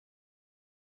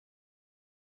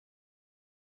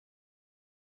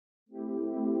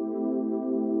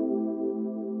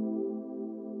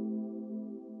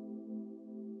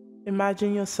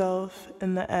Imagine yourself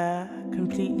in the air,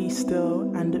 completely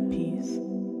still and at peace.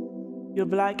 Your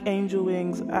black angel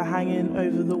wings are hanging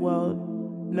over the world.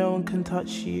 No one can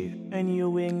touch you, only your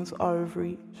wings are of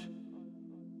reach.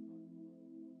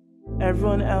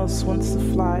 Everyone else wants to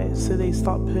fly, so they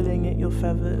start pulling at your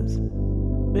feathers.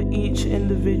 But each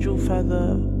individual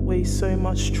feather weighs so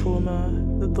much trauma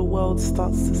that the world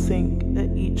starts to sink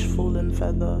at each fallen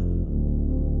feather.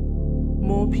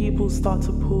 More people start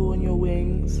to pull on your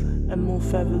wings, and more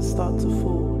feathers start to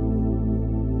fall.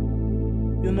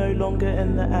 You're no longer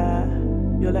in the air,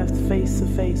 you're left face to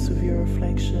face with your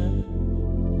reflection.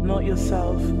 Not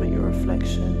yourself, but your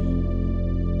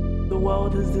reflection. The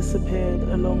world has disappeared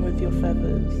along with your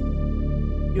feathers.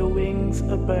 Your wings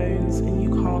are bones and you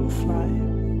can't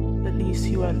fly. At least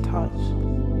you weren't touched.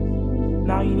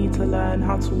 Now you need to learn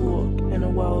how to walk in a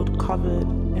world covered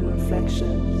in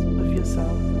reflections of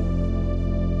yourself.